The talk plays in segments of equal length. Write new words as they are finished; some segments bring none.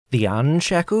The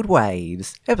Unshackled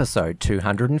Waves, episode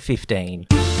 215.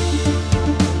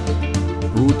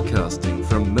 Broadcasting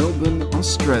from Melbourne,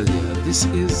 Australia, this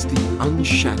is The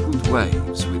Unshackled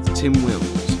Waves with Tim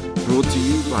Wills, brought to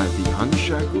you by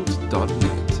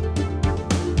theunshackled.net.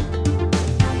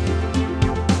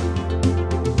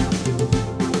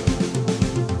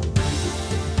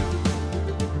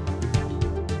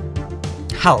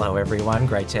 Hello everyone,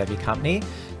 great to have your company.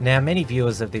 Now, many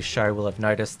viewers of this show will have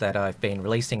noticed that I've been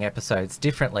releasing episodes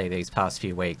differently these past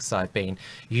few weeks. I've been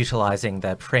utilising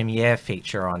the premiere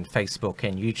feature on Facebook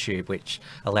and YouTube, which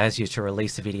allows you to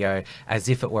release a video as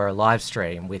if it were a live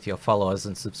stream with your followers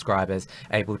and subscribers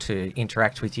able to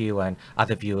interact with you and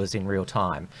other viewers in real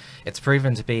time. It's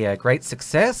proven to be a great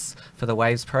success for the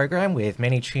Waves program, with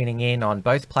many tuning in on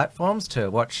both platforms to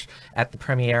watch at the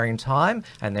premiering time,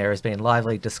 and there has been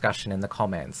lively discussion in the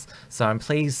comments. So I'm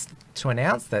pleased to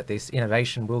announce that this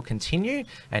innovation will continue,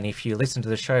 and if you listen to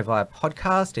the show via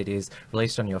podcast, it is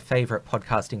released on your favourite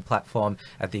podcasting platform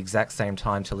at the exact same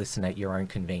time to listen at your own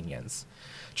convenience.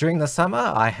 During the summer,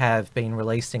 I have been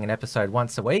releasing an episode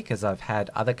once a week as I've had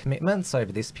other commitments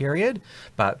over this period,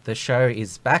 but the show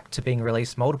is back to being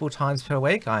released multiple times per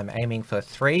week. I'm aiming for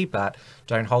 3, but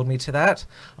don't hold me to that.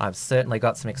 I've certainly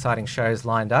got some exciting shows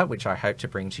lined up, which I hope to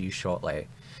bring to you shortly.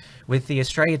 With the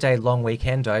Australia Day long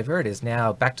weekend over, it is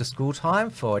now back to school time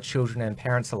for children and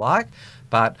parents alike,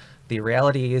 but the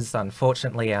reality is,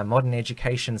 unfortunately, our modern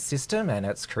education system and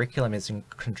its curriculum is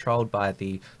controlled by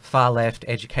the far-left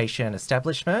education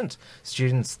establishment.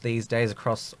 Students these days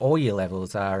across all year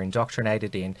levels are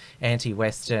indoctrinated in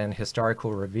anti-Western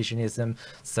historical revisionism,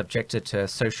 subjected to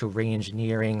social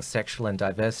re-engineering, sexual and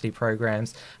diversity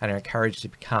programs, and are encouraged to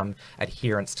become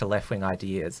adherents to left-wing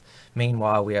ideas.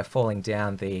 Meanwhile, we are falling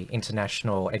down the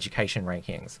international education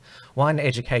rankings. One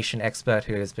education expert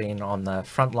who has been on the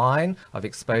front line of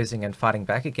exposing and fighting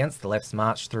back against the left's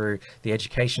march through the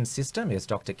education system is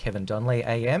Dr Kevin Donnelly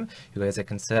AM, who is a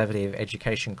conservative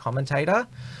education commentator,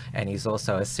 and he's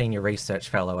also a senior research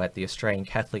fellow at the Australian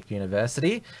Catholic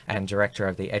University and director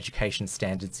of the Education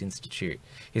Standards Institute.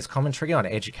 His commentary on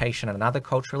education and other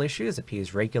cultural issues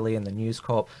appears regularly in the News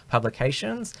Corp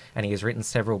publications, and he has written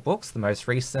several books. The most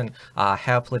recent are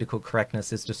How Political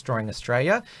Correctness is Destroying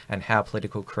Australia and How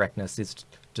Political Correctness is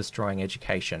Destroying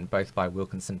Education, both by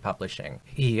Wilkinson Publishing.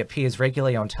 He appears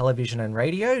regularly on television and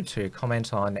radio to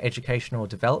comment on educational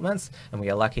developments, and we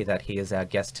are lucky that he is our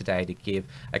guest today to give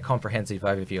a comprehensive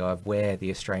overview of where the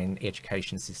Australian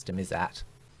education system is at.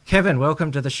 Kevin,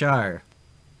 welcome to the show.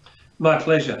 My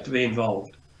pleasure to be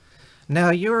involved. Now,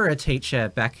 you were a teacher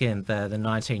back in the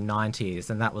 1990s,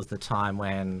 and that was the time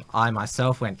when I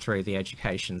myself went through the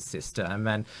education system,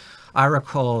 and I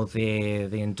recall the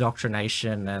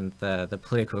indoctrination and the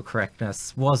political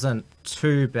correctness wasn't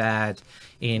too bad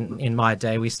in my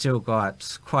day. We still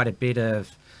got quite a bit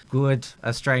of good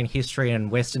Australian history and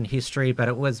Western history, but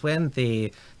it was when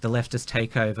the leftist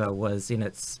takeover was in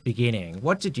its beginning.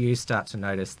 What did you start to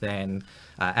notice then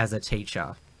as a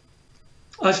teacher?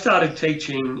 I started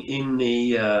teaching in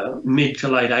the mid to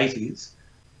late 80s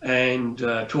and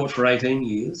taught for 18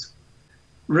 years.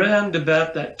 Round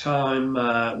about that time,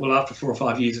 after 4 or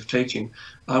 5 years of teaching,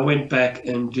 I went back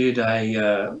and did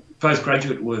a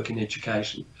postgraduate work in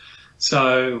education.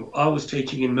 So I was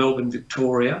teaching in Melbourne,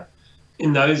 Victoria.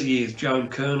 In those years, Joan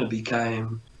Kirner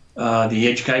became the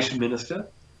Education Minister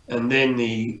and then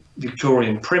the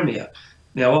Victorian Premier.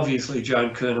 Now, obviously,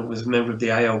 Joan Kirner was a member of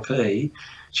the ALP.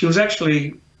 She was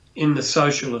actually in the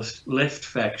socialist left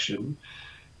faction,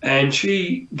 and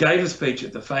she gave a speech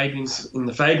at the Fabian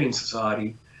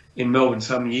Society in Melbourne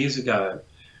some years ago,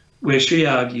 where she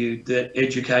argued that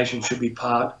education should be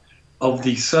part of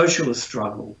the socialist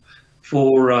struggle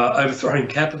for overthrowing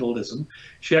capitalism.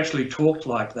 She actually talked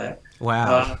like that.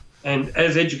 Wow. And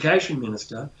as Education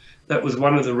Minister, that was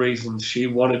one of the reasons she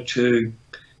wanted to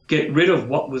get rid of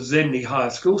what was then the higher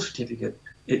school certificate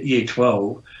at Year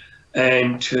 12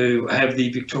 and to have the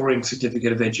Victorian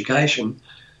Certificate of Education,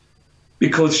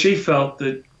 because she felt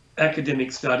that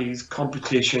academic studies,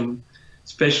 competition,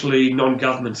 especially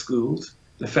non-government schools,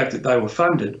 the fact that they were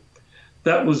funded,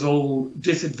 that was all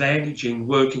disadvantaging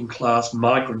working class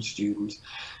migrant students.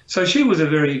 So she was a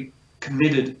very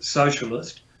committed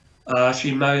socialist.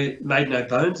 She made no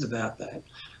bones about that.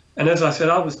 And as I said,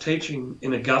 I was teaching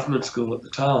in a government school at the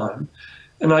time,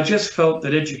 and I just felt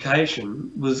that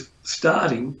education was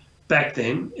starting back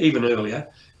then, even earlier,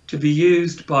 to be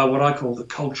used by what I call the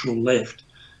cultural left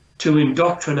to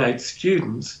indoctrinate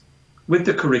students with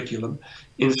the curriculum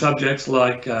in subjects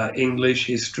like English,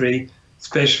 history,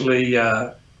 especially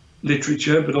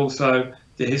literature, but also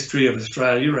the history of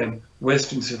Australia and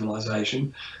Western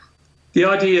civilization, The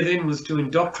idea then was to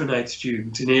indoctrinate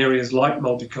students in areas like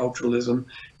multiculturalism,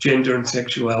 gender and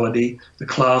sexuality, the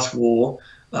class war,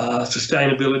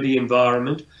 sustainability,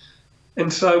 environment.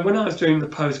 And so when I was doing the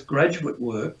postgraduate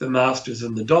work, the master's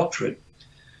and the doctorate,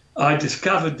 I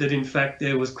discovered that in fact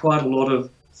there was quite a lot of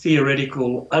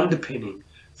theoretical underpinning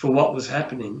for what was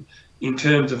happening in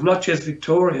terms of not just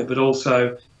Victoria, but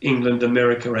also England,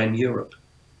 America and Europe.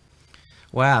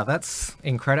 Wow, that's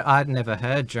incredible. I'd never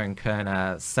heard Joan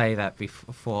Kerner say that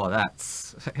before.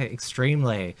 That's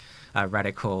extremely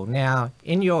radical. Now,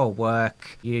 in your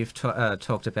work, you've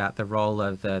talked about the role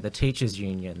of the teachers'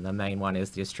 union. The main one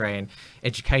is the Australian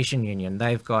Education Union.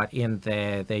 They've got in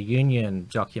their union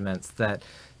documents that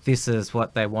this is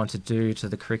what they want to do to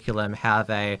the curriculum, how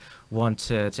they want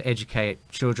to educate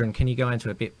children. Can you go into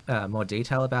a bit more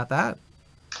detail about that?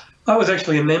 I was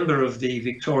actually a member of the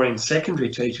Victorian Secondary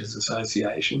Teachers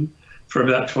Association for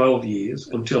about 12 years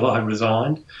until I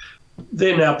resigned.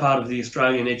 They're now part of the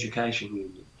Australian Education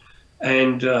Union.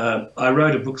 And I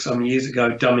wrote a book some years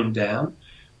ago, Dumbing Down.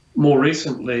 More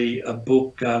recently, a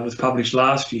book was published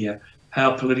last year,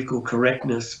 How Political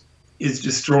Correctness is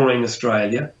Destroying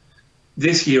Australia.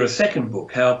 This year, a second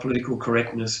book, How Political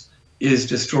Correctness is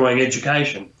Destroying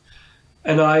Education.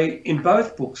 And I, in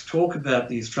both books, talk about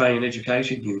the Australian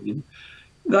Education Union.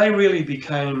 They really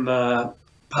became part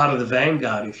of the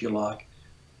vanguard, if you like.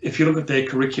 If you look at their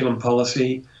curriculum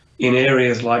policy in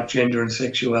areas like gender and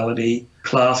sexuality,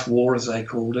 class war, as they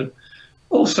called it.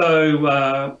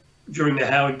 Also, during the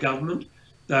Howard government,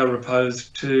 they were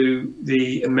opposed to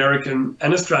the American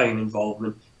and Australian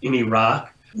involvement in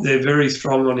Iraq. They're very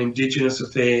strong on Indigenous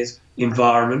affairs,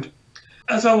 environment.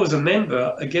 As I was a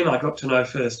member, again, I got to know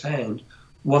firsthand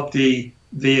what the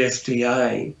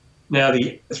VSTA, now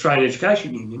the Australian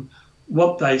Education Union,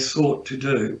 what they sought to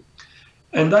do.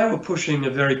 And they were pushing a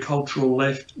very cultural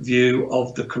left view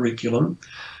of the curriculum,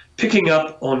 picking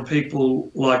up on people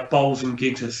like Bowles and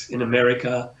Gintis in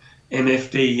America,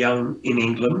 MFD Young in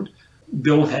England,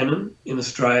 Bill Hannon in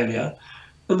Australia.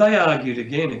 And they argued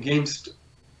again against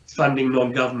funding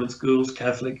non-government schools,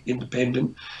 Catholic,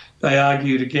 independent. They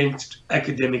argued against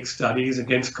academic studies,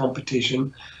 against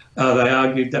competition. They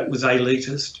argued that was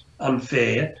elitist,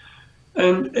 unfair,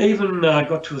 and even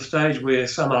got to a stage where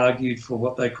some argued for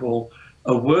what they call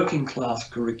a working class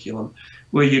curriculum,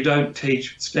 where you don't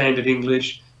teach standard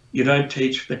English, you don't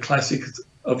teach the classics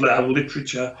of our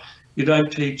literature, you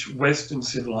don't teach Western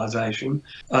civilization,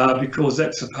 because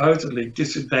that supposedly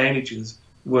disadvantages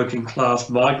working class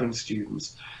migrant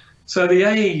students. So the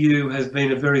AEU has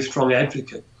been a very strong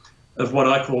advocate of what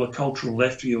I call a cultural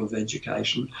left view of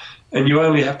education, and you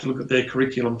only have to look at their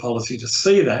curriculum policy to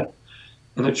see that,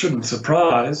 and it shouldn't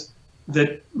surprise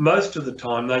that most of the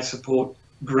time they support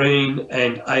Green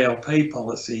and ALP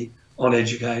policy on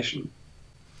education.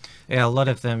 Yeah, a lot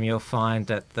of them you'll find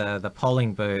at the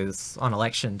polling booths on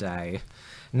election day.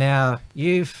 Now,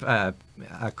 you've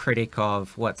a critic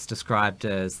of what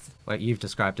you've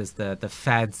described as the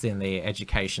fads in the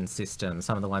education system.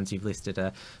 Some of the ones you've listed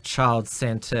are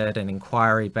child-centred and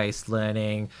inquiry-based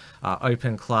learning,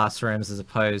 open classrooms as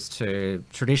opposed to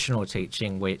traditional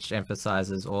teaching, which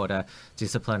emphasises order,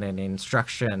 discipline and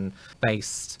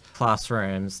instruction-based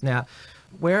classrooms. Now,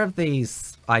 where have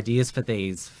these ideas for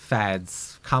these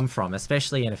fads come from,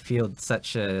 especially in a field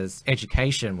such as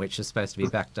education, which is supposed to be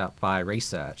backed up by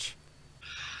research?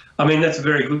 I mean, that's a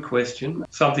very good question,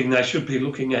 something they should be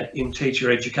looking at in teacher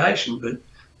education, but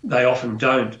they often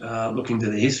don't look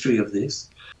into the history of this.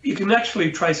 You can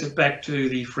actually trace it back to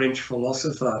the French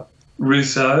philosopher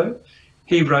Rousseau.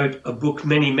 He wrote a book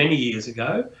many, many years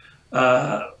ago,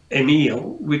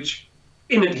 Emile, which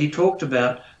in it he talked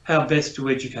about how best to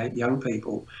educate young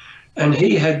people. And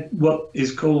he had what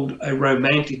is called a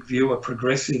romantic view, a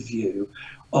progressive view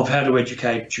of how to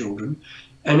educate children.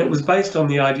 And it was based on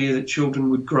the idea that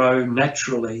children would grow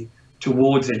naturally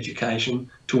towards education,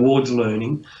 towards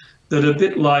learning, that a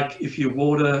bit like if you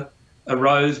water a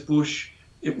rose bush,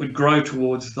 it would grow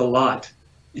towards the light.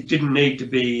 It didn't need to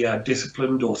be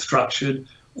disciplined or structured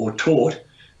or taught.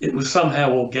 It was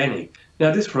somehow organic.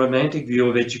 Now, this romantic view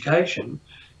of education,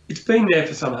 it's been there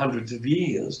for some hundreds of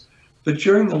years, but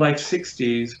during the late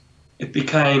 60s, it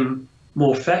became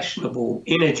more fashionable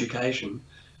in education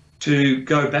to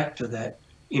go back to that.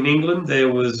 In England, there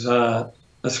was a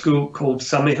school called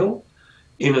Summerhill.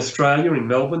 In Australia, in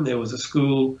Melbourne, there was a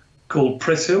school called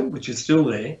Presshill, which is still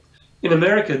there. In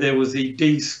America, there was the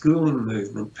de-schooling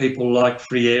movement. People like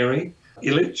Freire,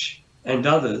 Illich, and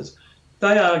others.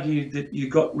 They argued that you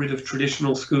got rid of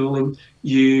traditional schooling.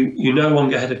 You no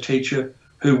longer had a teacher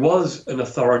who was an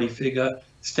authority figure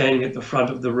standing at the front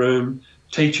of the room,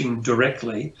 teaching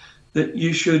directly. that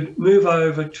you should move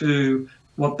over to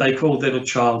what they called then a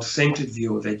child-centred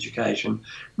view of education,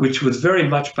 which was very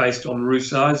much based on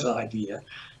Rousseau's idea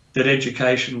that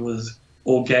education was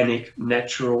organic,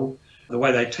 natural. The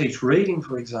way they teach reading,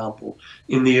 for example,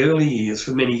 in the early years,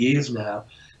 for many years now,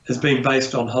 has been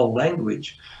based on whole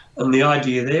language. And the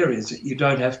idea there is that you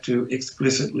don't have to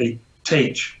explicitly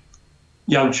teach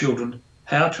young children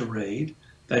how to read.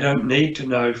 They don't need to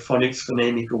know phonics,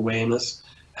 phonemic awareness,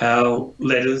 how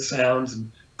letters, sounds,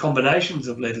 and combinations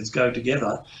of letters go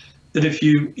together. That if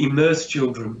you immerse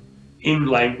children in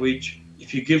language,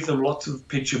 if you give them lots of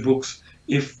picture books,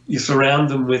 if you surround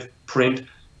them with print,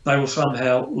 they will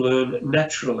somehow learn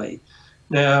naturally.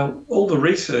 Now, all the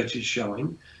research is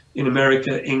showing in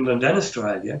America, England and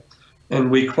Australia, and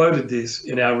we quoted this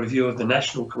in our review of the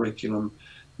national curriculum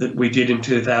that we did in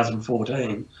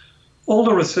 2014, all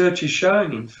the research is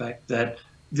showing, in fact, that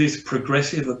this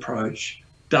progressive approach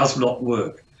does not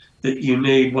work, that you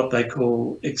need what they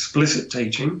call explicit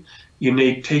teaching, you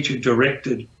need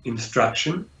teacher-directed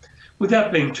instruction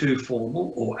without being too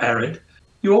formal or arid.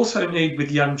 You also need,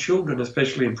 with young children,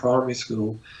 especially in primary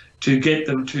school, to get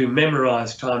them to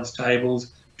memorise times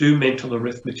tables, do mental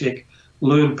arithmetic,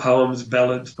 learn poems,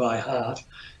 ballads by heart,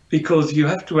 because you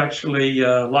have to actually,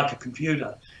 like a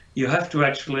computer, you have to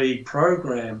actually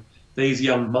program these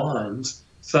young minds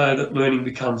so that learning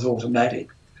becomes automatic.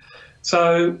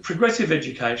 So progressive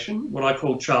education, what I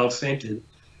call child-centred,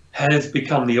 has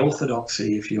become the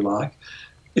orthodoxy, if you like.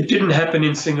 It didn't happen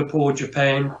in Singapore,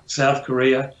 Japan, South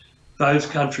Korea, those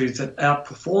countries that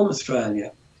outperform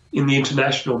Australia in the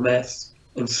international maths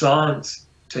and science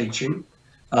teaching,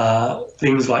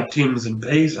 things like TIMSS and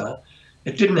PISA.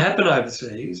 It didn't happen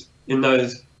overseas in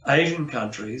those Asian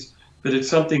countries, but it's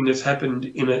something that's happened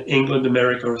in England,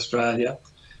 America, Australia,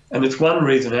 and it's one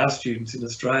reason our students in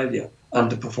Australia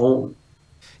underperform.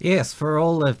 Yes, for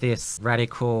all of this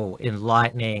radical,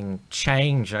 enlightening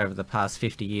change over the past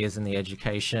 50 years in the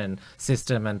education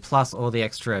system, and plus all the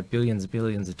extra billions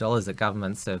of dollars that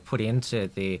governments have put into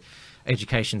the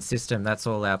education system, that's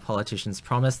all our politicians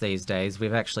promise these days,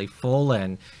 we've actually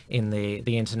fallen in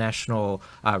the international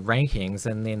rankings,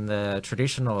 and in the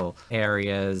traditional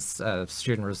areas,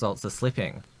 student results are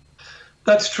slipping.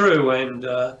 That's true,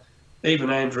 and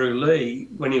even Andrew Lee,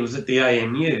 when he was at the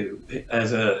ANU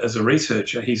as a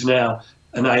researcher, he's now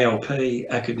an ALP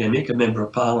academic, a member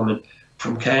of parliament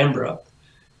from Canberra,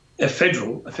 a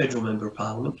federal member of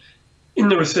parliament. In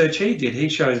the research he did, he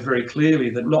shows very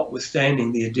clearly that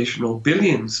notwithstanding the additional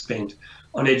billions spent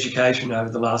on education over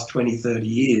the last 20, 30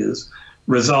 years,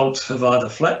 results have either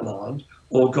flatlined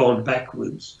or gone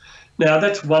backwards. Now,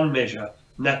 that's one measure,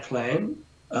 NAPLAN,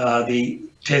 the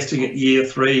testing at year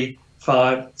 3,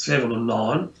 5, 7 and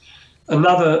 9.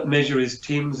 Another measure is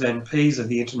TIMSS and PISA,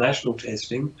 the international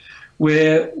testing,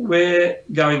 where we're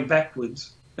going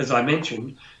backwards, as I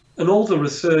mentioned, and all the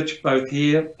research both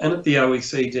here and at the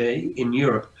OECD in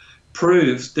Europe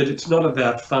proves that it's not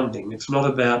about funding, it's not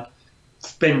about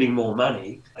spending more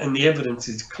money, and the evidence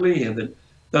is clear that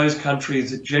those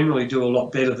countries that generally do a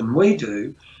lot better than we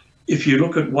do, if you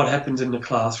look at what happens in the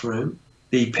classroom,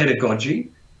 the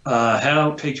pedagogy,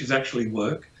 how teachers actually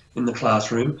work in the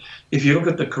classroom, if you look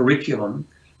at the curriculum,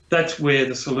 that's where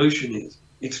the solution is.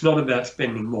 It's not about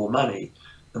spending more money,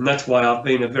 and that's why I've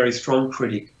been a very strong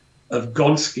critic of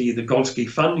Gonski, the Gonski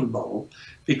funding model,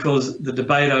 because the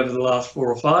debate over the last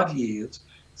 4 or 5 years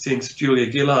since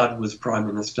Julia Gillard was Prime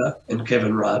Minister and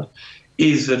Kevin Rudd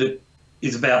is that it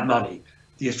is about money.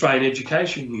 The Australian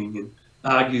Education Union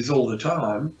argues all the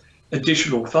time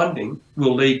additional funding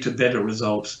will lead to better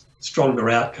results, stronger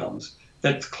outcomes.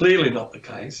 That's clearly not the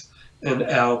case, and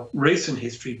our recent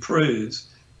history proves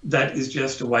that is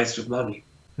just a waste of money.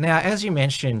 Now, as you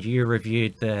mentioned, you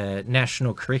reviewed the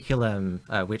national curriculum,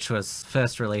 which was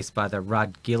first released by the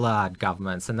Rudd-Gillard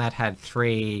governments, and that had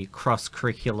 3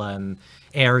 cross-curriculum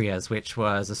areas, which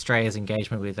was Australia's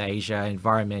engagement with Asia,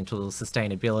 environmental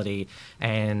sustainability,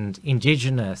 and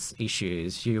Indigenous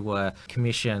issues. You were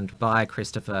commissioned by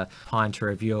Christopher Pyne to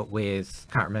review it with,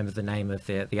 I can't remember the name of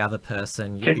the other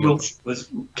person.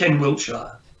 Ken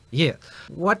Wiltshire. Yeah.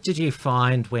 What did you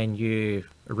find when you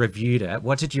reviewed it?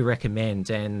 What did you recommend?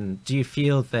 And do you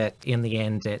feel that in the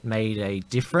end it made a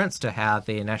difference to how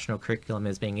the national curriculum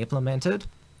is being implemented?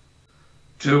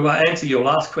 To answer your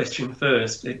last question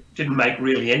first, it didn't make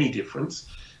really any difference.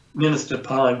 Minister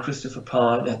Pyne, Christopher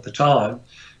Pyne at the time,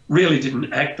 really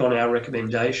didn't act on our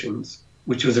recommendations,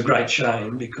 which was a great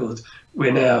shame because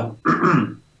we're now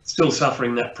still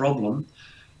suffering that problem.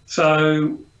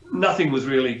 So nothing was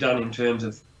really done in terms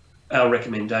of our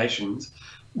recommendations.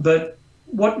 But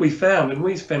what we found, and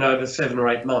we spent over 7 or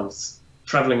 8 months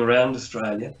travelling around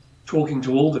Australia, talking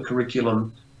to all the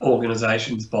curriculum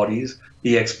organisations, bodies,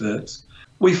 the experts,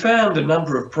 we found a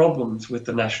number of problems with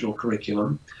the national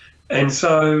curriculum. And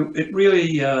so it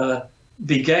really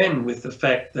began with the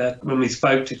fact that when we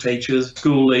spoke to teachers,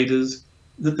 school leaders,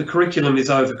 that the curriculum is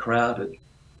overcrowded.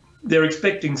 They're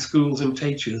expecting schools and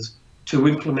teachers to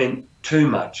implement too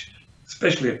much,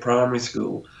 especially at primary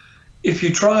school. If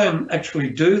you try and actually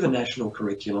do the national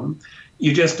curriculum,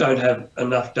 you just don't have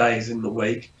enough days in the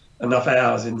week, enough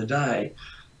hours in the day.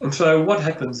 And so what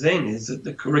happens then is that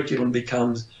the curriculum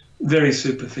becomes very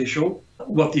superficial,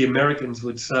 what the Americans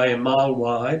would say a mile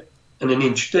wide and an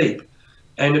inch deep,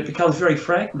 and it becomes very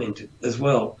fragmented as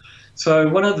well. So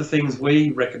one of the things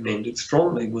we recommended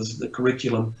strongly was the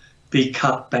curriculum be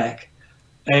cut back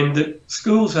and that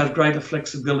schools have greater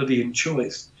flexibility and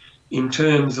choice in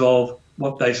terms of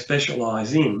what they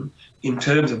specialise in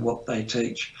terms of what they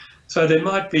teach. So there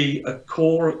might be a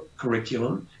core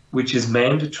curriculum which is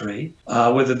mandatory,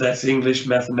 whether that's English,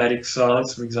 mathematics,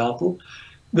 science, for example,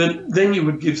 but then you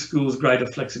would give schools greater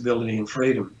flexibility and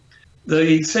freedom.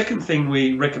 The second thing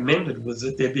we recommended was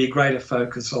that there be a greater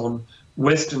focus on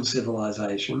Western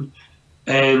civilization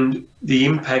and the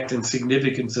impact and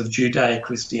significance of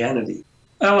Judeo-Christianity.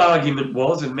 Our argument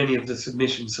was, and many of the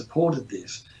submissions supported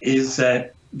this, is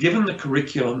that given the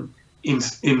curriculum in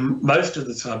most of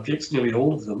the subjects, nearly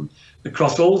all of them,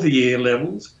 across all the year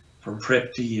levels, from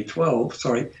prep to year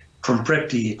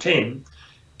 10,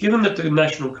 given that the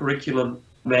national curriculum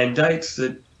mandates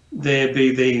that there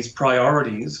be these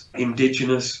priorities,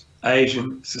 Indigenous,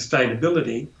 Asian,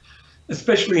 sustainability,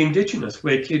 especially Indigenous,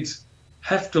 where kids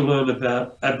have to learn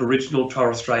about Aboriginal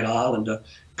Torres Strait Islander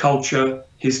culture,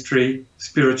 history,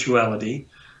 spirituality.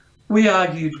 We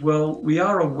argued, well, we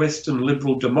are a Western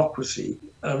liberal democracy,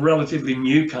 a relatively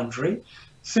new country.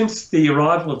 Since the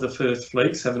arrival of the First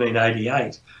Fleet,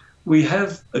 1788, we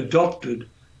have adopted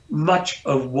much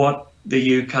of what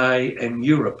the UK and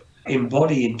Europe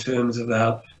embody in terms of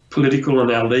our political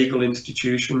and our legal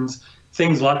institutions,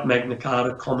 things like Magna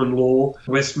Carta, common law,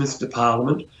 Westminster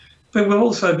Parliament, but we've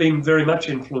also been very much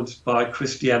influenced by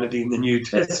Christianity in the New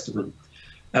Testament.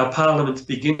 Our parliaments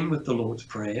begin with the Lord's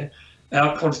Prayer.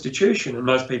 Our Constitution, and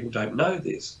most people don't know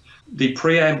this, the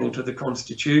preamble to the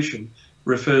Constitution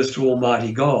refers to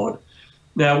Almighty God.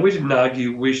 Now, we didn't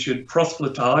argue we should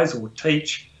proselytise or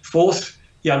force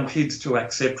young kids to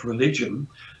accept religion.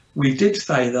 We did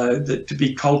say, though, that to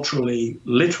be culturally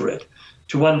literate,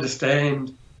 to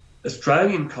understand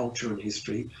Australian culture and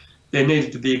history, there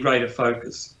needed to be a greater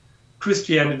focus.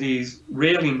 Christianity is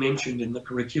rarely mentioned in the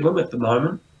curriculum at the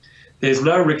moment. There's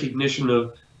no recognition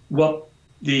of what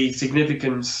the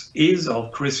significance is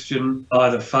of Christian,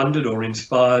 either funded or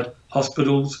inspired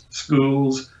hospitals,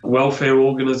 schools, welfare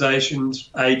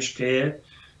organisations, aged care.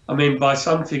 I mean, by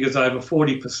some figures, over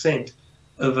 40%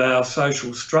 of our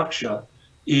social structure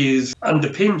is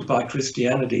underpinned by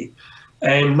Christianity,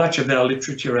 and much of our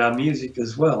literature, our music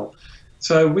as well.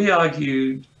 So we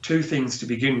argued two things to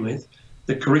begin with: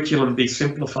 the curriculum be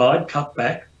simplified, cut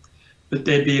back, but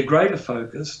there be a greater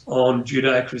focus on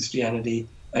Judeo-Christianity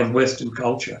and Western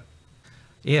culture.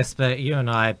 Yes, but you and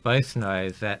I both know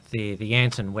that the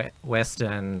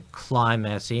anti-Western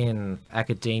climate in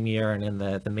academia and in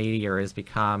the media has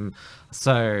become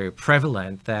so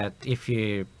prevalent that if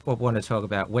you want to talk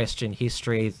about Western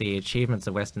history, the achievements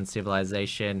of Western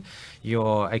civilization,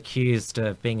 you're accused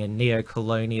of being a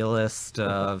neo-colonialist,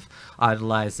 of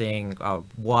idolizing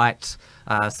white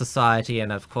society,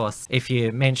 and of course if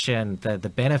you mention the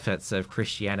benefits of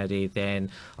Christianity, then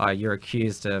you're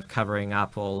accused of covering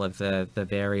up all of the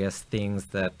various things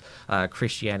that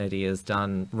Christianity has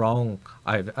done wrong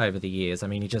over the years. I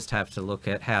mean, you just have to look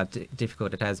at how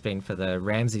difficult it has been for the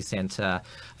Ramsay Centre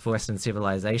for Western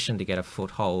civilization to get a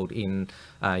foothold in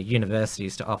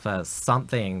universities to offer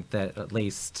something that at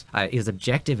least is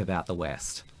objective about the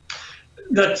West.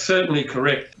 That's certainly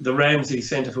correct. The Ramsay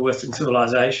Centre for Western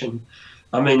Civilization,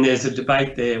 I mean, there's a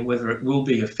debate there whether it will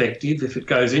be effective if it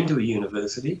goes into a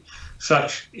university.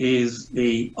 Such is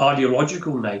the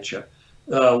ideological nature,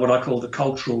 what I call the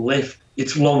cultural left.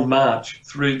 Its long march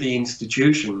through the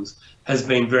institutions has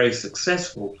been very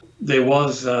successful. There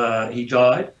was, he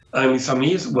died only some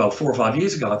years, well, 4 or 5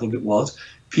 years ago, I think it was.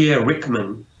 Pierre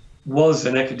Rickman was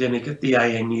an academic at the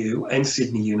ANU and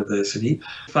Sydney University,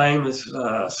 famous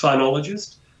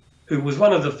sinologist, who was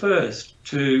one of the first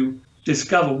to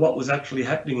discover what was actually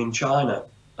happening in China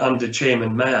under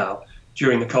Chairman Mao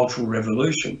during the Cultural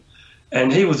Revolution.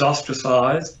 And he was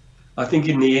ostracised. I think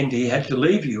in the end he had to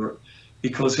leave Europe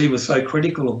because he was so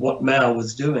critical of what Mao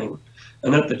was doing.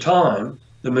 And at the time,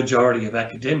 the majority of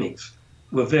academics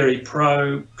were very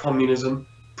pro-communism,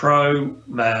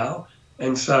 pro-Mao,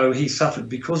 and so he suffered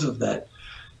because of that.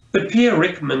 But Pierre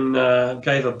Rickman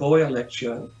gave a Boyer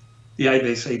lecture, the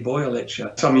ABC Boyer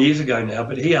lecture, some years ago now,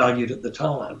 but he argued at the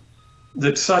time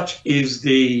that such is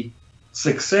the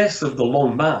success of the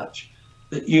Long March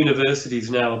that universities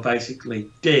now are basically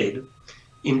dead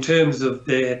in terms of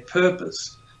their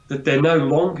purpose, that they're no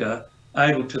longer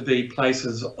able to be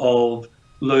places of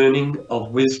learning,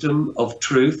 of wisdom, of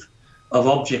truth, of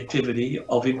objectivity,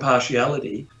 of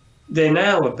impartiality. They're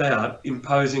now about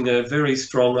imposing a very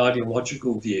strong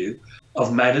ideological view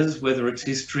of matters, whether it's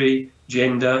history,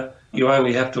 gender. You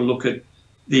only have to look at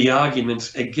the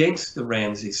arguments against the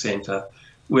Ramsay Centre,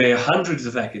 where hundreds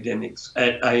of academics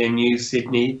at ANU,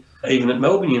 Sydney, even at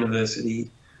Melbourne University,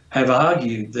 have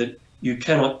argued that you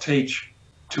cannot teach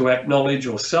to acknowledge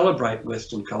or celebrate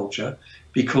Western culture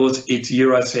because it's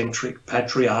Eurocentric,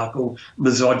 patriarchal,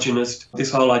 misogynist.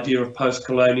 This whole idea of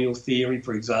post-colonial theory,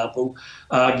 for example,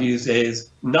 argues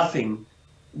there's nothing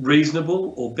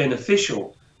reasonable or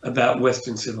beneficial about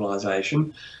Western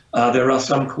civilization. There are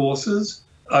some courses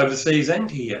overseas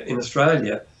and here in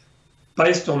Australia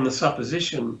based on the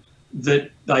supposition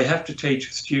that they have to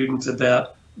teach students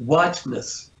about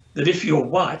whiteness, that if you're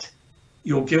white,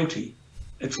 you're guilty.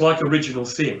 It's like original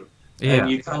sin, and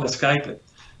you can't escape it.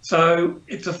 So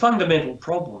it's a fundamental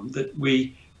problem that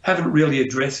we haven't really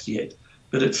addressed yet,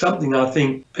 but it's something I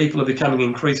think people are becoming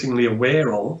increasingly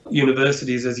aware of.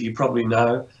 Universities, as you probably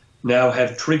know, now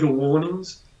have trigger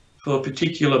warnings for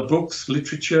particular books,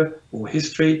 literature or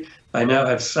history. They now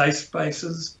have safe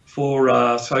spaces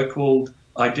for so-called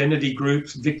identity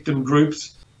groups, victim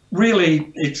groups.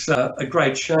 Really, it's a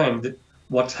great shame that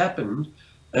what's happened,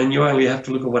 and you only have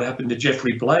to look at what happened to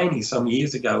Geoffrey Blaney some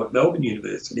years ago at Melbourne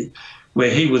University, where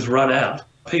he was run out.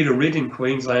 Peter Ridd in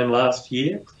Queensland last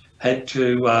year had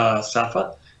to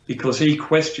suffer because he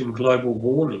questioned global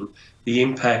warming, the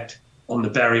impact on the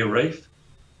Barrier Reef.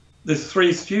 There's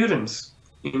 3 students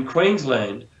in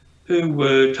Queensland who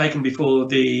were taken before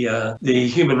the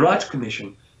Human Rights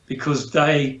Commission because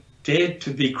they dared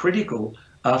to be critical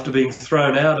after being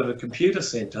thrown out of a computer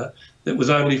centre that was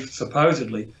only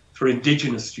supposedly for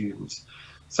Indigenous students.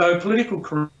 So political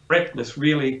correctness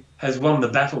really has won the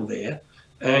battle there,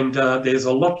 and there's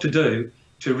a lot to do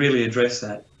to really address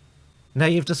that. Now,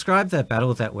 you've described the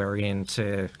battle that we're in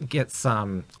to get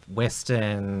some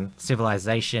Western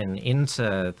civilization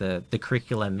into the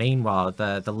curriculum. Meanwhile,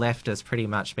 the left has pretty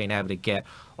much been able to get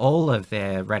all of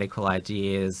their radical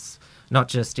ideas not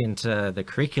just into the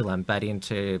curriculum, but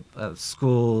into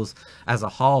schools as a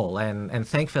whole. And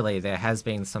thankfully, there has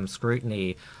been some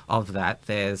scrutiny of that.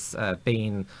 There's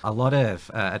been a lot of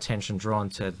attention drawn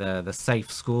to the Safe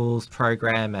Schools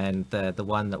program and the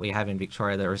one that we have in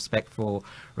Victoria, the Respectful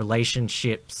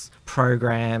Relationships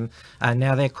program.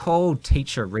 Now, they're called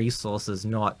teacher resources,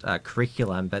 not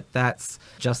curriculum, but that's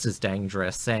just as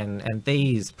dangerous. And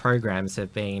these programs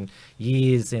have been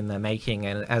years in the making.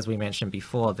 And as we mentioned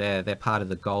before, they're part of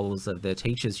the goals of the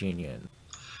teachers union.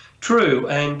 True.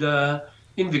 And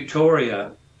in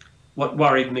Victoria, what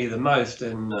worried me the most,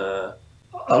 and a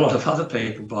lot of other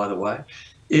people, by the way,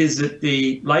 is that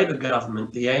the Labor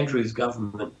government, the Andrews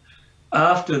government,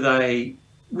 after they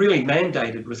really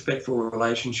mandated respectful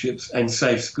relationships and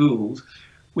safe schools,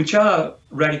 which are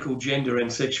radical gender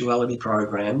and sexuality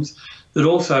programs that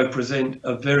also present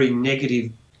a very negative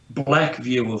black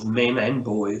view of men and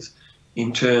boys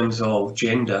in terms of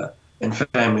gender and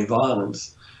family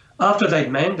violence. After they'd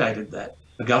mandated that,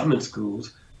 the government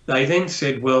schools, they then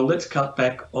said, well, let's cut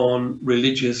back on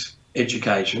religious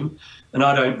education. And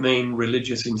I don't mean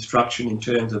religious instruction in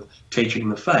terms of teaching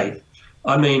the faith.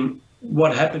 I mean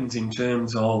what happens in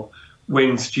terms of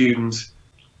when students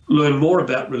learn more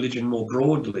about religion more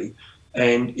broadly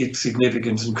and its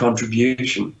significance and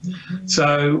contribution. Mm-hmm.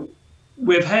 So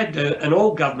we've had, and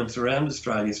all governments around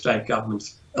Australia, state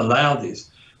governments, allow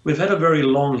this. We've had a very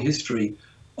long history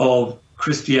of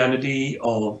Christianity,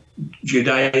 of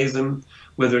Judaism,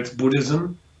 whether it's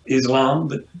Buddhism, Islam,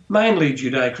 but mainly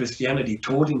Judeo-Christianity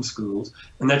taught in schools,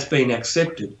 and that's been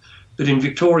accepted. But in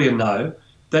Victoria, no,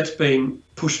 that's been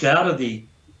pushed out of the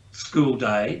school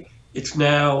day. It's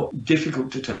now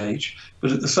difficult to teach,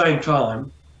 but at the same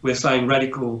time, we're saying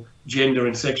radical gender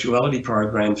and sexuality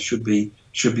programs should be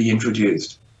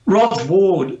introduced. Ros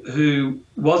Ward, who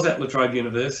was at La Trobe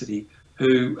University,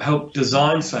 who helped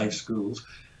design safe schools,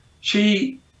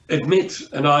 she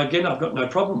admits, and I've got no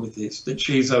problem with this, that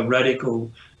she's a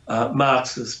radical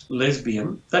Marxist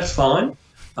lesbian. That's fine.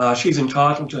 She's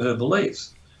entitled to her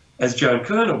beliefs, as Joan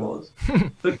Kerner was.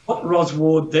 But what Ros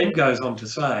Ward then goes on to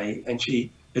say, and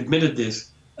she admitted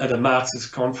this at a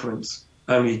Marxist conference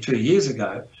only 2 years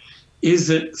ago, is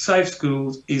that safe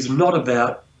schools is not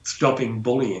about stopping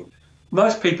bullying.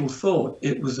 Most people thought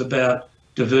it was about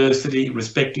diversity,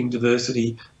 respecting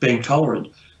diversity, being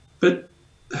tolerant. But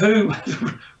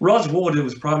Ros Ward, who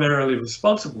was primarily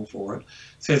responsible for it,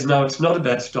 says, no, it's not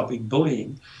about stopping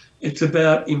bullying. It's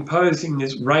about imposing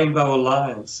this rainbow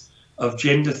alliance of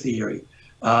gender theory.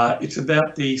 It's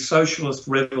about the socialist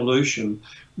revolution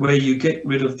where you get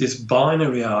rid of this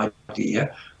binary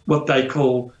idea, what they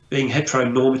call being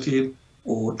heteronormative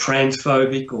or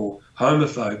transphobic or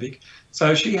homophobic.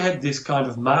 So she had this kind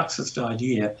of Marxist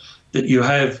idea that you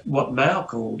have what Mao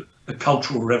called a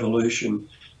cultural revolution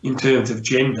in terms of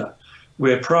gender,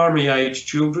 where primary age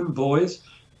children, boys,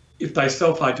 if they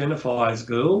self-identify as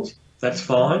girls, that's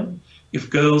fine. If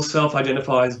girls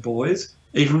self-identify as boys,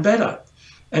 even better.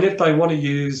 And if they want to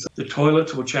use the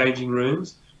toilets or changing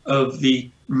rooms of the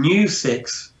new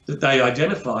sex that they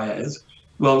identify as,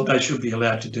 well, they should be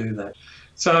allowed to do that.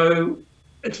 So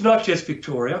it's not just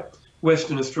Victoria.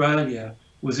 Western Australia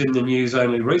was in the news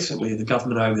only recently, the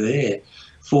government over there,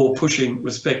 for pushing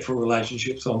respectful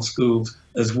relationships on schools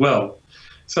as well.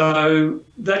 So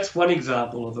that's one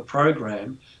example of a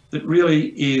program that really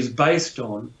is based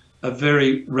on a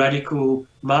very radical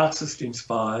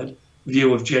Marxist-inspired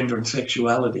view of gender and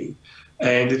sexuality.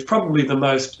 And it's probably the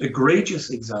most egregious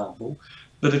example,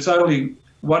 but it's only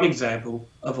one example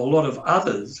of a lot of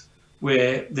others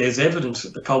where there's evidence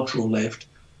that the cultural left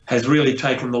has really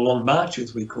taken the long march,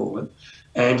 as we call it,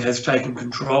 and has taken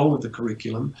control of the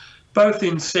curriculum, both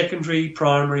in secondary,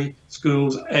 primary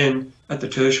schools and at the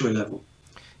tertiary level.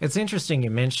 It's interesting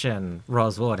you mention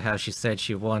Ros Ward, how she said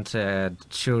she wanted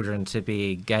children to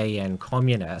be gay and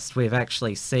communist. We've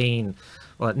actually seen,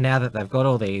 well, now that they've got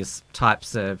all these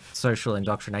types of social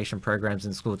indoctrination programs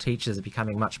in school, teachers are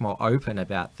becoming much more open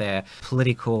about their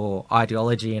political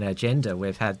ideology and agenda.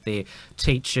 We've had the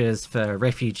Teachers for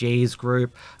Refugees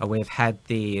group, we've had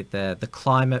the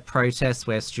climate protests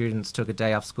where students took a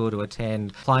day off school to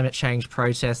attend climate change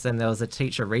protests, and there was a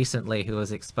teacher recently who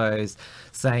was exposed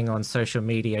saying on social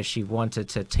media she wanted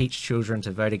to teach children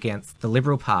to vote against the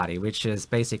Liberal Party, which is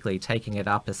basically taking it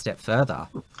up a step further.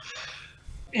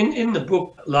 In the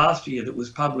book last year that was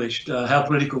published, How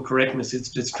Political Correctness is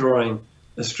Destroying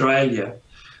Australia,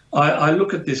 I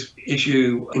look at this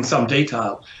issue in some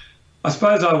detail. I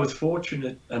suppose I was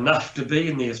fortunate enough to be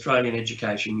in the Australian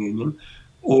Education Union,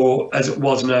 or as it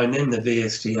was known then, the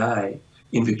VSTA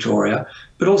in Victoria,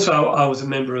 but also I was a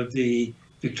member of the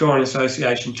Victorian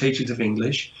Association Teachers of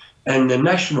English and the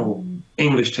National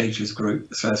English Teachers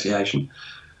Group Association.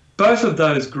 Both of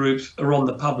those groups are on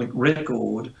the public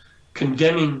record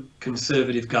condemning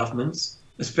conservative governments,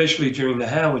 especially during the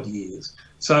Howard years.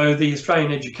 So the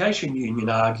Australian Education Union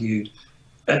argued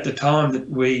at the time that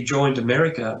we joined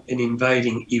America in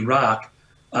invading Iraq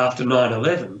after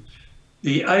 9/11,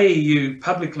 the AEU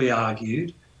publicly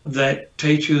argued that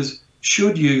teachers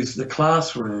should use the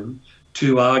classroom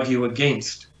to argue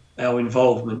against our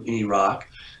involvement in Iraq.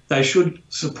 They should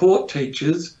support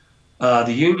teachers,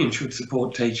 the union should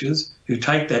support teachers who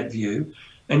take that view,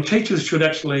 and teachers should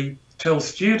actually tell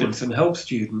students and help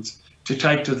students to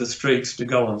take to the streets to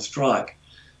go on strike.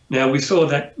 Now, we saw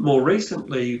that more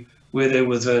recently where there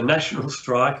was a national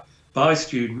strike by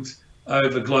students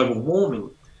over global warming.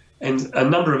 And a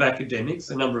number of academics,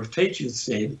 a number of teachers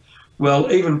said,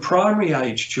 well, even primary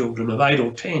age children of 8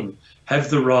 or 10 have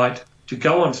the right to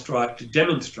go on strike to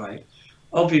demonstrate.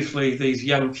 Obviously, these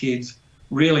young kids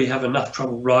really have enough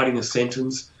trouble writing a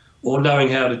sentence or knowing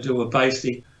how to do a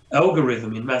basic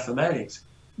algorithm in mathematics,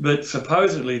 but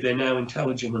supposedly they're now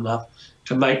intelligent enough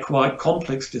to make quite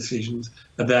complex decisions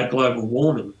about global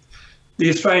warming. The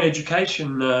Australian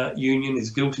Education Union is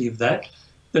guilty of that.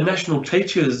 The National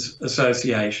Teachers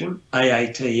Association,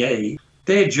 AATE,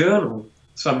 their journal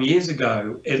some years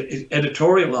ago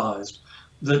editorialised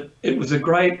that it was a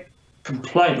great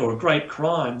complaint or a great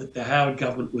crime that the Howard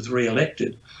government was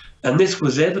re-elected. And this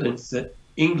was evidence that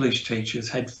English teachers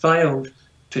had failed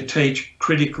to teach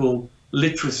critical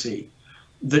literacy,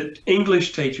 that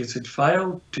English teachers had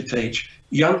failed to teach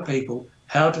young people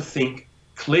how to think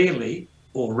clearly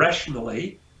or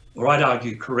rationally, or I'd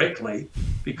argue correctly,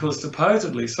 because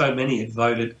supposedly so many had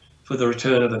voted for the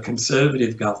return of a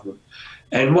conservative government.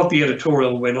 And what the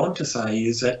editorial went on to say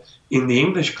is that in the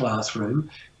English classroom,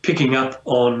 picking up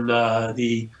on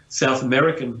the South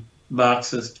American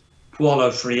Marxist Paulo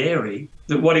Freire,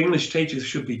 that what English teachers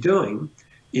should be doing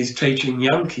is teaching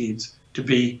young kids to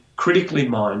be critically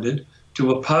minded,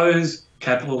 to oppose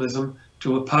capitalism,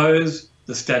 to oppose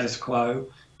the status quo,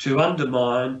 to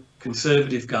undermine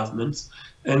conservative governments.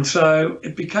 And so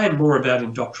it became more about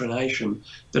indoctrination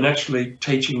than actually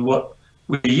teaching what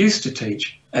we used to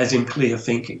teach, as in clear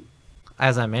thinking.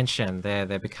 as I mentioned,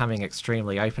 they're becoming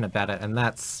extremely open about it, and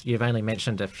you've only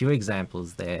mentioned a few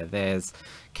examples there. There's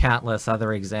countless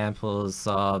other examples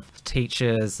of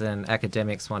teachers and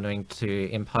academics wanting to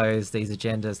impose these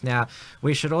agendas. Now,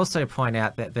 we should also point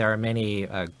out that there are many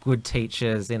good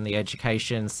teachers in the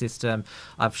education system.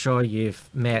 I'm sure you've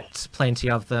met plenty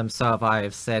of them. So have I.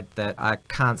 Have said that I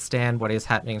can't stand what is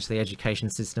happening to the education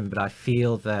system, but I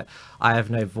feel that I have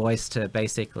no voice to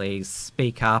basically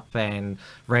speak up and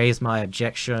raise my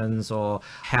objections, or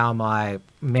how am I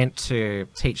meant to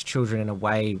teach children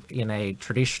in a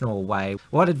traditional way.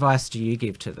 What advice do you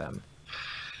give to them?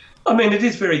 I mean, it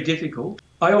is very difficult.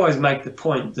 I always make the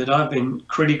point that I've been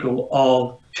critical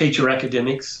of teacher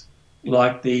academics,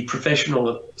 like the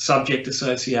professional subject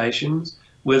associations,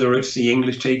 whether it's the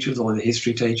English teachers or the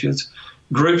history teachers,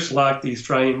 groups like the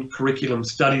Australian Curriculum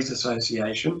Studies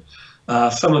Association,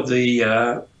 some of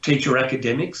the teacher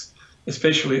academics,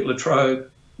 especially at La Trobe,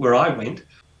 where I went.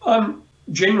 I'm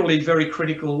generally very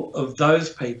critical of those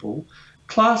people.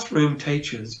 Classroom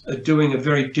teachers are doing a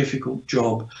very difficult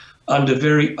job under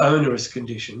very onerous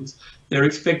conditions. They're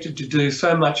expected to do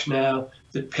so much now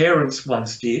that parents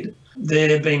once did.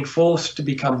 They're being forced to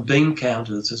become bean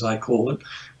counters, as I call it,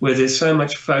 where there's so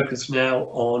much focus now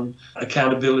on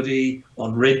accountability,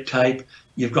 on red tape.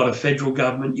 You've got a federal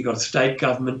government, you've got a state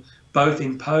government, both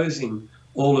imposing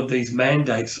all of these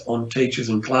mandates on teachers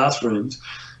and classrooms.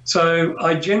 So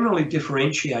I generally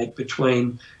differentiate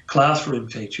between classroom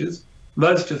teachers,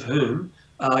 most of whom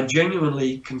are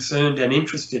genuinely concerned and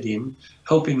interested in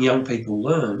helping young people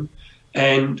learn,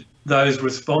 and those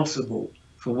responsible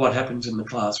for what happens in the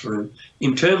classroom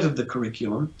in terms of the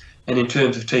curriculum and in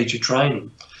terms of teacher training.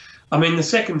 I mean, the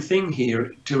second thing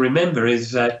here to remember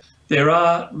is that there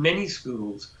are many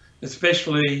schools,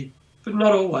 especially, but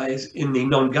not always, in the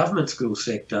non-government school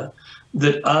sector,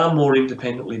 that are more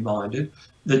independently minded,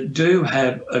 that do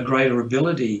have a greater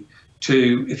ability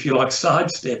to, if you like,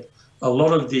 sidestep a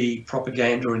lot of the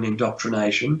propaganda and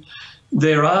indoctrination.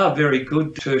 There are very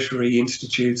good tertiary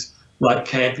institutes like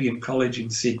Campion College in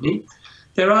Sydney.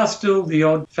 There are still the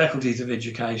odd faculties of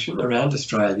education around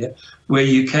Australia where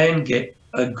you can get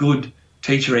a good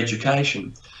teacher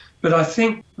education. But I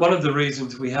think one of the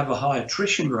reasons we have a high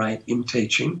attrition rate in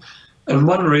teaching, and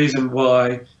one reason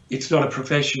why it's not a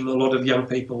profession a lot of young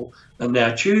people are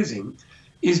now choosing,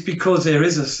 is because there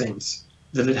is a sense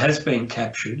that it has been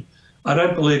captured. I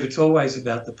don't believe it's always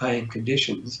about the pay and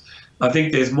conditions. I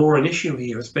think there's more an issue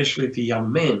here, especially for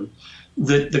young men,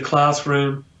 that the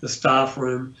classroom, the staff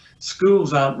room,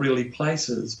 schools aren't really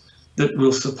places that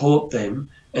will support them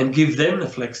and give them the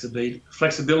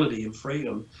flexibility and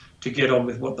freedom to get on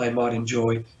with what they might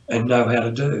enjoy and know how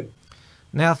to do.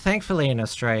 Now, thankfully in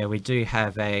Australia, we do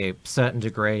have a certain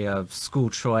degree of school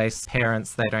choice.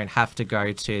 Parents, they don't have to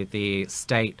go to the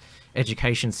state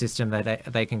education system, that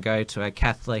they can go to a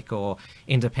Catholic or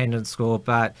independent school.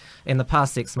 But in the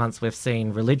past 6 months, we've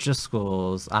seen religious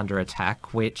schools under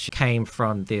attack, which came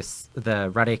from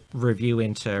the Ruddock Review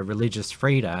into Religious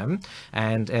Freedom.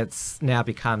 And it's now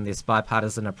become this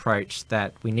bipartisan approach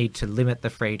that we need to limit the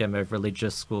freedom of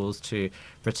religious schools to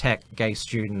protect gay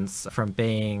students from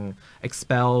being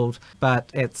expelled. But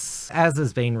it's, as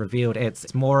has been revealed,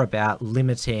 it's more about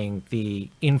limiting the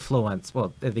influence,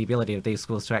 well, the ability of these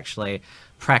schools to actually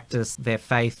practice their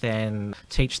faith and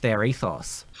teach their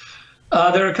ethos.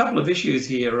 There are a couple of issues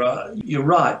here. You're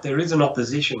right, there is an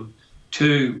opposition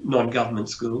to non-government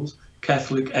schools,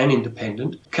 Catholic and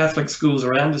independent. Catholic schools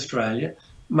around Australia,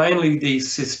 mainly the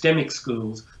systemic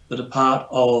schools that are part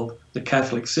of the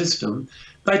Catholic system,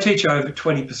 they teach over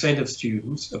 20% of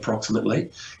students, approximately.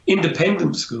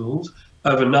 Independent schools,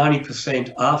 over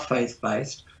 90% are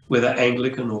faith-based, whether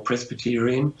Anglican or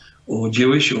Presbyterian or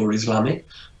Jewish or Islamic.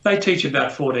 They teach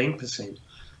about 14%.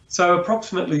 So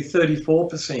approximately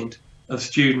 34% of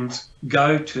students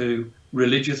go to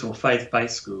religious or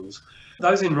faith-based schools.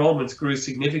 Those enrolments grew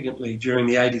significantly during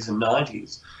the 80s and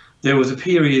 90s. There was a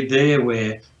period there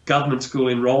where government school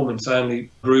enrolments only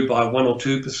grew by 1 or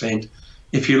 2%.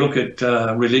 If you look at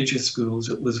religious schools,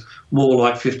 it was more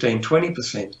like 15,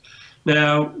 20%.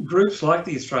 Now, groups like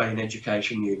the Australian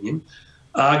Education Union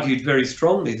argued very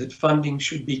strongly that funding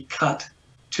should be cut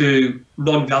to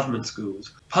non-government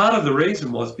schools. Part of the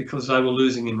reason was because they were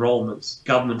losing enrolments.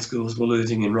 Government schools were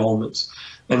losing enrolments.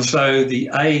 And so the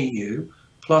AEU,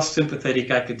 plus sympathetic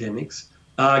academics,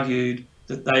 argued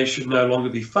that they should no longer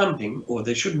be funding, or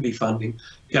there shouldn't be funding,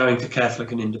 going to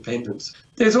Catholic and independents.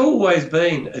 There's always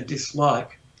been a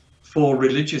dislike for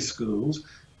religious schools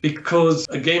because,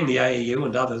 again, the AEU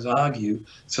and others argue,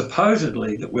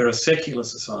 supposedly, that we're a secular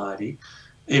society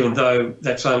even though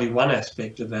that's only one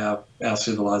aspect of our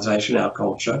civilization, our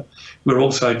culture. We're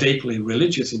also deeply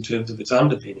religious in terms of its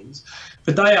underpinnings.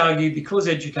 But they argue because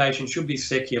education should be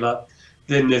secular,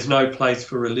 then there's no place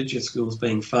for religious schools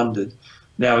being funded.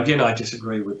 Now, again, I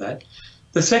disagree with that.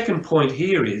 The second point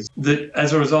here is that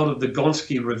as a result of the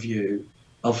Gonski review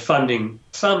of funding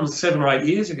some 7 or 8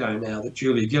 years ago now that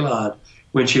Julia Gillard,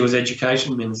 when she was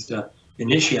Education Minister,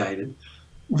 initiated,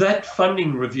 that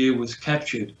funding review was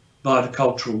captured by the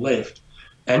cultural left,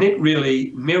 and it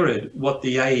really mirrored what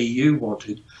the AEU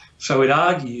wanted. So it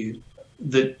argued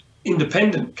that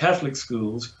independent Catholic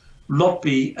schools not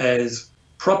be as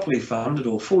properly funded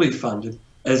or fully funded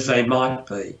as they might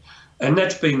be. And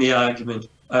that's been the argument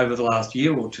over the last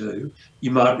year or two.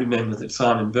 You might remember that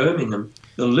Simon Birmingham,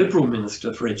 the Liberal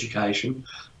Minister for Education,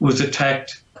 was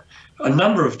attacked a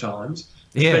number of times,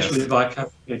 especially by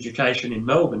Catholic Education in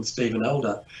Melbourne, Stephen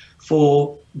Elder,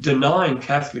 for denying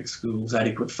Catholic schools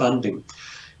adequate funding.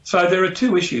 So there are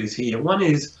two issues here. One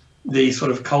is the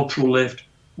sort of cultural left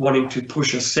wanting to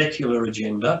push a secular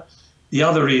agenda. The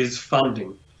other is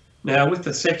funding. Now, with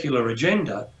the secular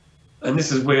agenda, and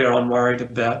this is where I'm worried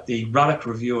about the Ruddock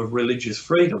review of religious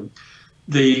freedom,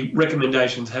 the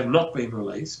recommendations have not been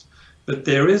released, but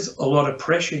there is a lot of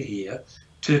pressure here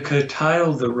to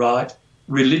curtail the right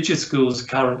religious schools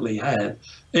currently have,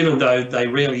 even though they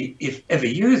rarely, if ever,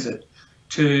 use it,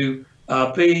 to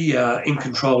be in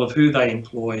control of who they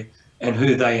employ and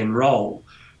who they enrol.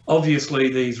 Obviously,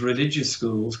 these religious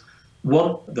schools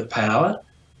want the power,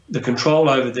 the control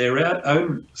over their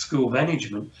own school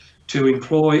management to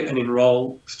employ and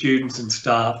enrol students and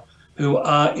staff who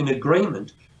are in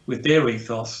agreement with their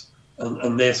ethos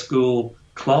and their school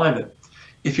climate.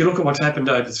 If you look at what's happened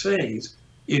overseas,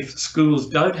 if schools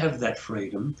don't have that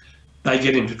freedom, they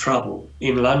get into trouble.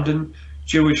 In London,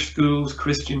 Jewish schools,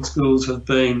 Christian schools have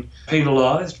been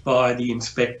penalised by the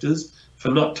inspectors for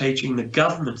not teaching the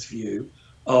government's view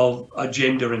of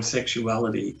gender and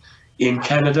sexuality. In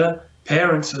Canada,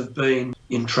 parents have been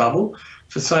in trouble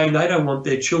for saying they don't want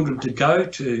their children to go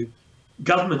to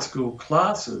government school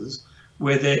classes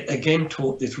where they're again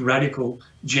taught this radical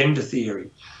gender theory.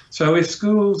 So if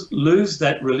schools lose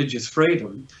that religious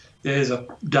freedom, there's a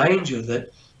danger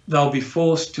that they'll be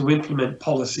forced to implement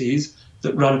policies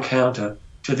that run counter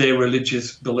to their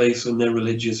religious beliefs and their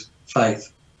religious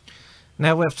faith.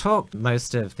 Now, we've talked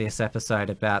most of this episode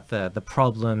about the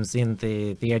problems in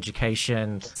the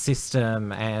education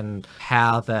system and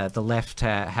how the left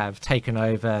have taken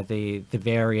over the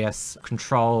various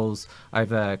controls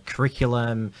over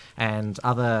curriculum and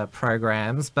other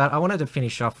programs. But I wanted to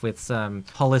finish off with some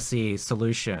policy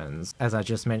solutions. As I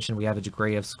just mentioned, we have a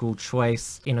degree of school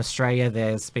choice. In Australia,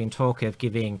 there's been talk of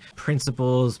giving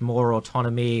principals more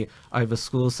autonomy over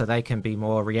schools so they can be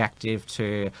more reactive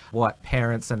to what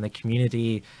parents and the community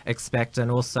expect,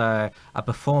 and also a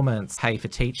performance pay for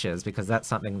teachers, because that's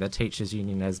something the teachers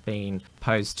union has been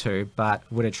opposed to, but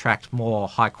would attract more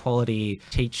high quality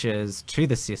teachers to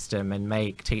the system and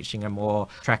make teaching a more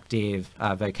attractive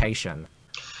vocation.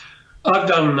 I've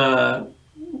done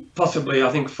possibly, I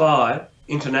think, 5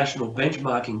 international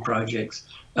benchmarking projects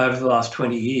over the last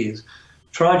 20 years,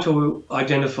 trying to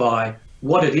identify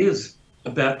what it is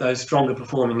about those stronger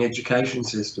performing education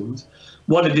systems,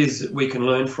 what it is that we can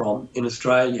learn from in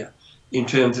Australia in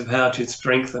terms of how to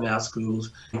strengthen our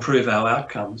schools, improve our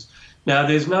outcomes. Now,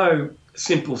 there's no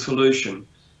simple solution.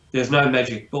 There's no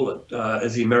magic bullet,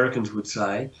 as the Americans would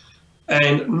say,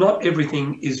 and not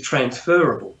everything is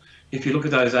transferable. If you look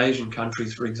at those Asian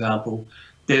countries, for example,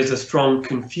 there's a strong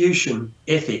Confucian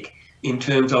ethic in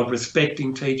terms of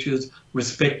respecting teachers,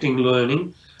 respecting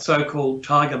learning. So-called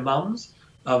tiger mums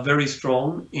are very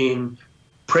strong in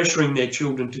pressuring their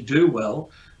children to do well.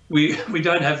 We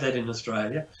don't have that in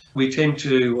Australia. We tend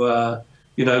to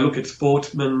look at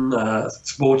sportsmen,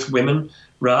 sportswomen,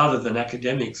 rather than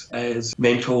academics as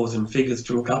mentors and figures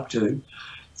to look up to.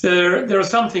 There are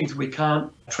some things we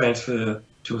can't transfer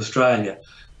to Australia,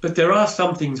 but there are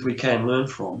some things we can learn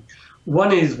from.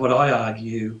 One is what I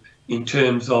argue in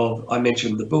terms of, I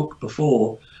mentioned the book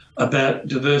before, about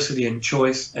diversity and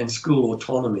choice and school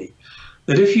autonomy.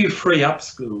 That if you free up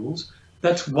schools,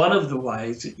 that's one of the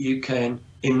ways that you can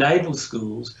enable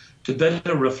schools to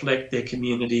better reflect their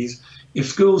communities. If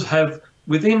schools have,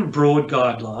 within broad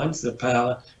guidelines, the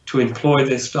power to employ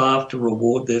their staff, to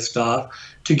reward their staff,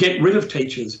 to get rid of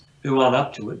teachers who aren't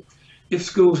up to it, if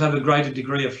schools have a greater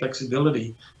degree of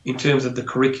flexibility in terms of the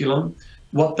curriculum,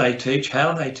 what they teach,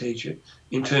 how they teach it,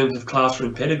 in terms of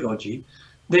classroom pedagogy,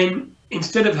 then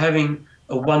instead of having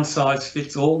a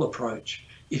one-size-fits-all approach,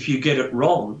 if you get it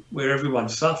wrong, where everyone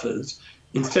suffers,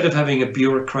 instead of having a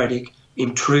bureaucratic,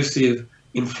 intrusive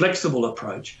inflexible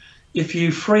approach, if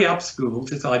you free up schools,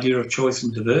 this idea of choice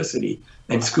and diversity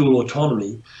and school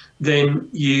autonomy, then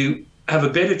you have a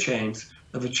better chance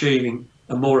of achieving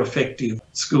a more effective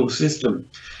school system.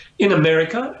 In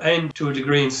America, and to a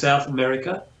degree in South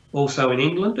America, also in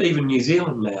England, even New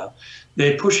Zealand now,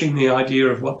 they're pushing the idea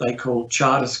of what they call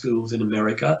charter schools in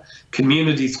America,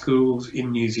 community schools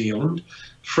in New Zealand,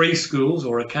 free schools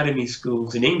or academy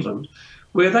schools in England,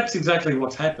 where that's exactly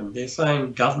what's happened. They're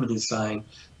saying, government is saying,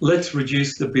 let's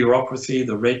reduce the bureaucracy,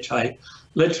 the red tape,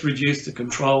 let's reduce the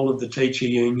control of the teacher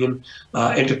union,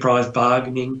 enterprise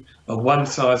bargaining, a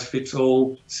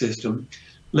one-size-fits-all system.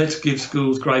 Let's give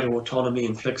schools greater autonomy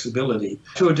and flexibility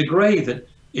to a degree that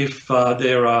if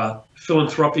there are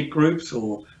philanthropic groups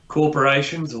or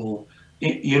corporations or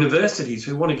universities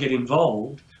who want to get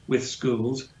involved with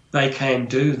schools, they can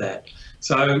do that.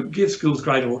 So give schools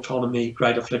greater autonomy,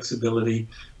 greater flexibility.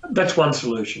 That's one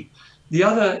solution. The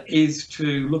other is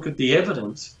to look at the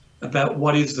evidence about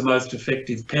what is the most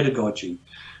effective pedagogy.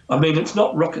 I mean, it's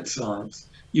not rocket science.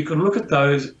 You can look at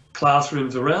those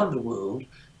classrooms around the world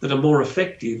that are more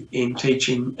effective in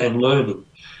teaching and learning.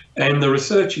 And the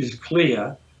research is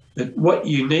clear that what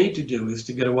you need to do is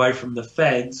to get away from the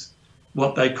fads,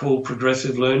 what they call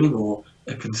progressive learning or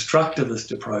a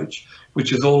constructivist approach,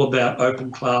 which is all about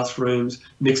open classrooms,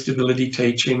 mixed ability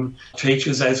teaching,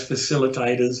 teachers as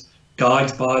facilitators,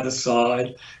 guides by the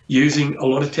side, using a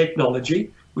lot of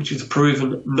technology, which is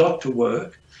proven not to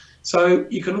work. So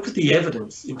you can look at the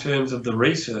evidence in terms of the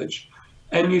research,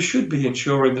 and you should be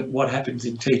ensuring that what happens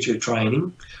in teacher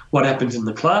training, what happens in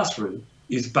the classroom,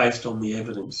 is based on the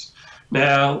evidence.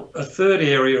 Now, a third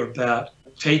area about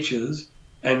teachers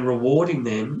and rewarding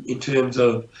them in terms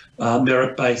of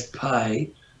merit-based pay,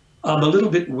 I'm a little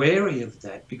bit wary of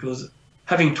that because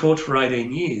having taught for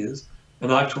 18 years,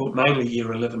 and I taught mainly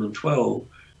year 11 and 12,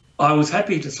 I was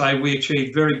happy to say we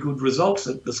achieved very good results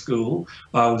at the school.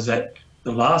 I was at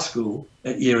the last school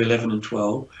at year 11 and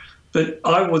 12, but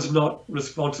I was not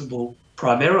responsible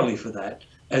primarily for that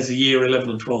as a year 11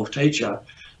 and 12 teacher.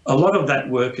 A lot of that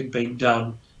work had been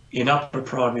done in upper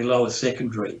primary, lower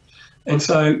secondary. And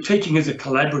so teaching is a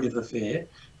collaborative affair.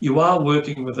 You are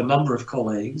working with a number of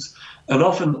colleagues and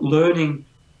often learning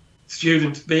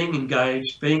students being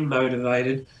engaged, being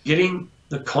motivated, getting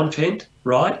the content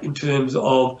right in terms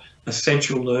of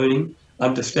essential learning,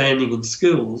 understanding and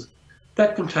skills.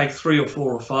 That can take 3 or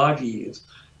 4 or 5 years.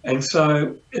 And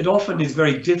so it often is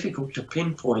very difficult to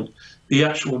pinpoint the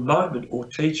actual moment or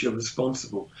teacher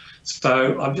responsible.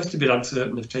 So I'm just a bit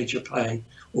uncertain of teacher pay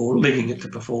or linking it to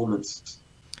performance.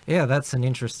 Yeah, that's an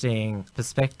interesting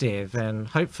perspective, and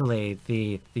hopefully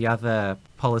the other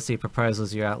policy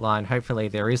proposals you outline, hopefully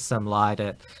there is some light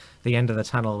at the end of the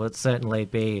tunnel. It would certainly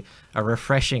be a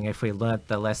refreshing if we learnt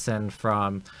the lesson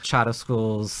from charter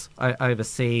schools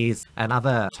overseas and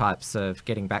other types of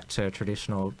getting back to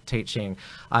traditional teaching.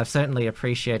 I've certainly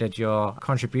appreciated your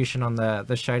contribution on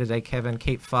the show today, Kevin.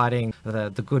 Keep fighting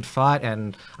the good fight,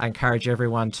 and I encourage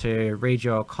everyone to read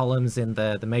your columns in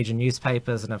the major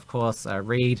newspapers and of course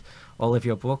read all of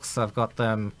your books. I've got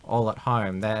them all at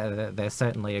home. They're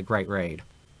certainly a great read.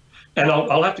 And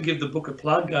I'll have to give the book a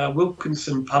plug.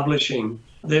 Wilkinson Publishing,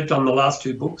 they've done the last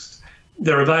 2 books.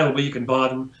 They're available. You can buy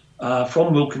them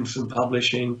from Wilkinson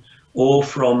Publishing or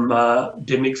from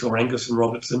Dymocks or Angus and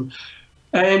Robertson.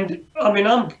 And I mean,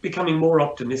 I'm becoming more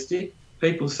optimistic,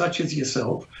 people such as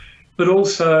yourself, but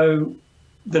also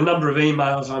the number of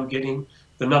emails I'm getting,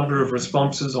 the number of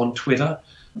responses on Twitter.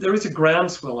 There is a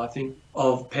groundswell, I think,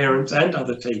 of parents and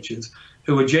other teachers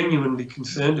who are genuinely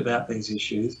concerned about these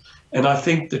issues. And I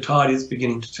think the tide is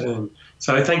beginning to turn.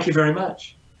 So thank you very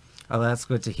much. Oh, that's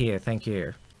good to hear. Thank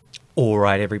you. All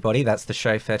right, everybody, that's the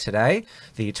show for today.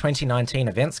 The 2019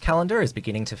 events calendar is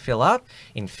beginning to fill up.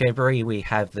 In February, we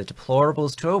have the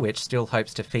Deplorables Tour, which still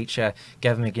hopes to feature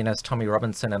Gavin McGuinness, Tommy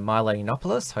Robinson and Milo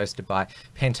Yiannopoulos, hosted by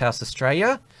Penthouse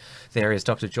Australia. There is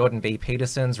Dr. Jordan B.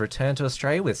 Peterson's return to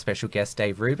Australia with special guest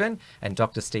Dave Rubin, and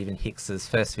Dr. Stephen Hicks's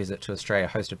first visit to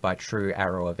Australia, hosted by True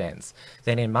Arrow Events.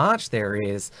 Then in March, there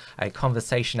is a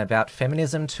Conversation About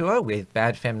Feminism tour with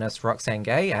bad feminist Roxane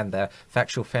Gay and the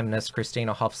factual feminist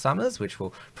Christina Hoff Summers, which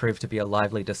will prove to be a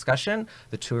lively discussion.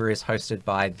 The tour is hosted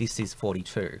by This Is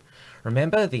 42.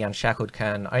 Remember, The Unshackled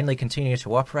can only continue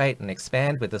to operate and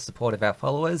expand with the support of our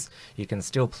followers. You can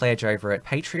still pledge over at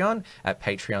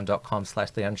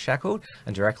patreon.com/theunshackled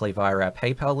and directly via our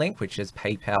PayPal link, which is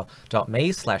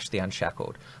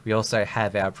paypal.me/theunshackled. We also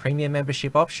have our premium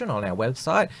membership option on our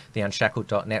website,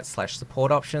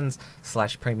 theunshackled.net/support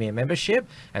options/premium membership,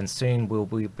 and soon we'll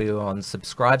be on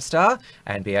Subscribestar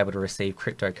and be able to receive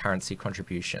cryptocurrency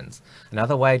contributions.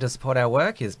 Another way to support our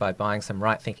work is by buying some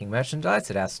Right Thinking merchandise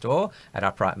at our store at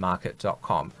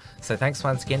uprightmarket.com. So thanks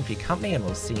once again for your company, and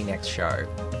we'll see you next show.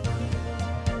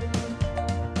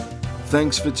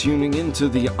 Thanks for tuning in to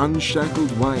The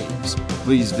Unshackled Waves.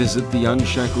 Please visit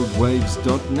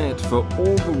theunshackledwaves.net for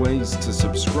all the ways to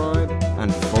subscribe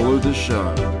and follow the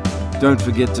show. Don't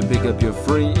forget to pick up your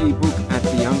free ebook at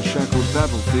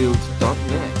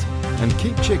theunshackledbattlefield.net and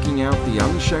keep checking out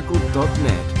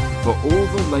theunshackled.net for all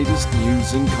the latest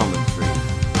news and commentary.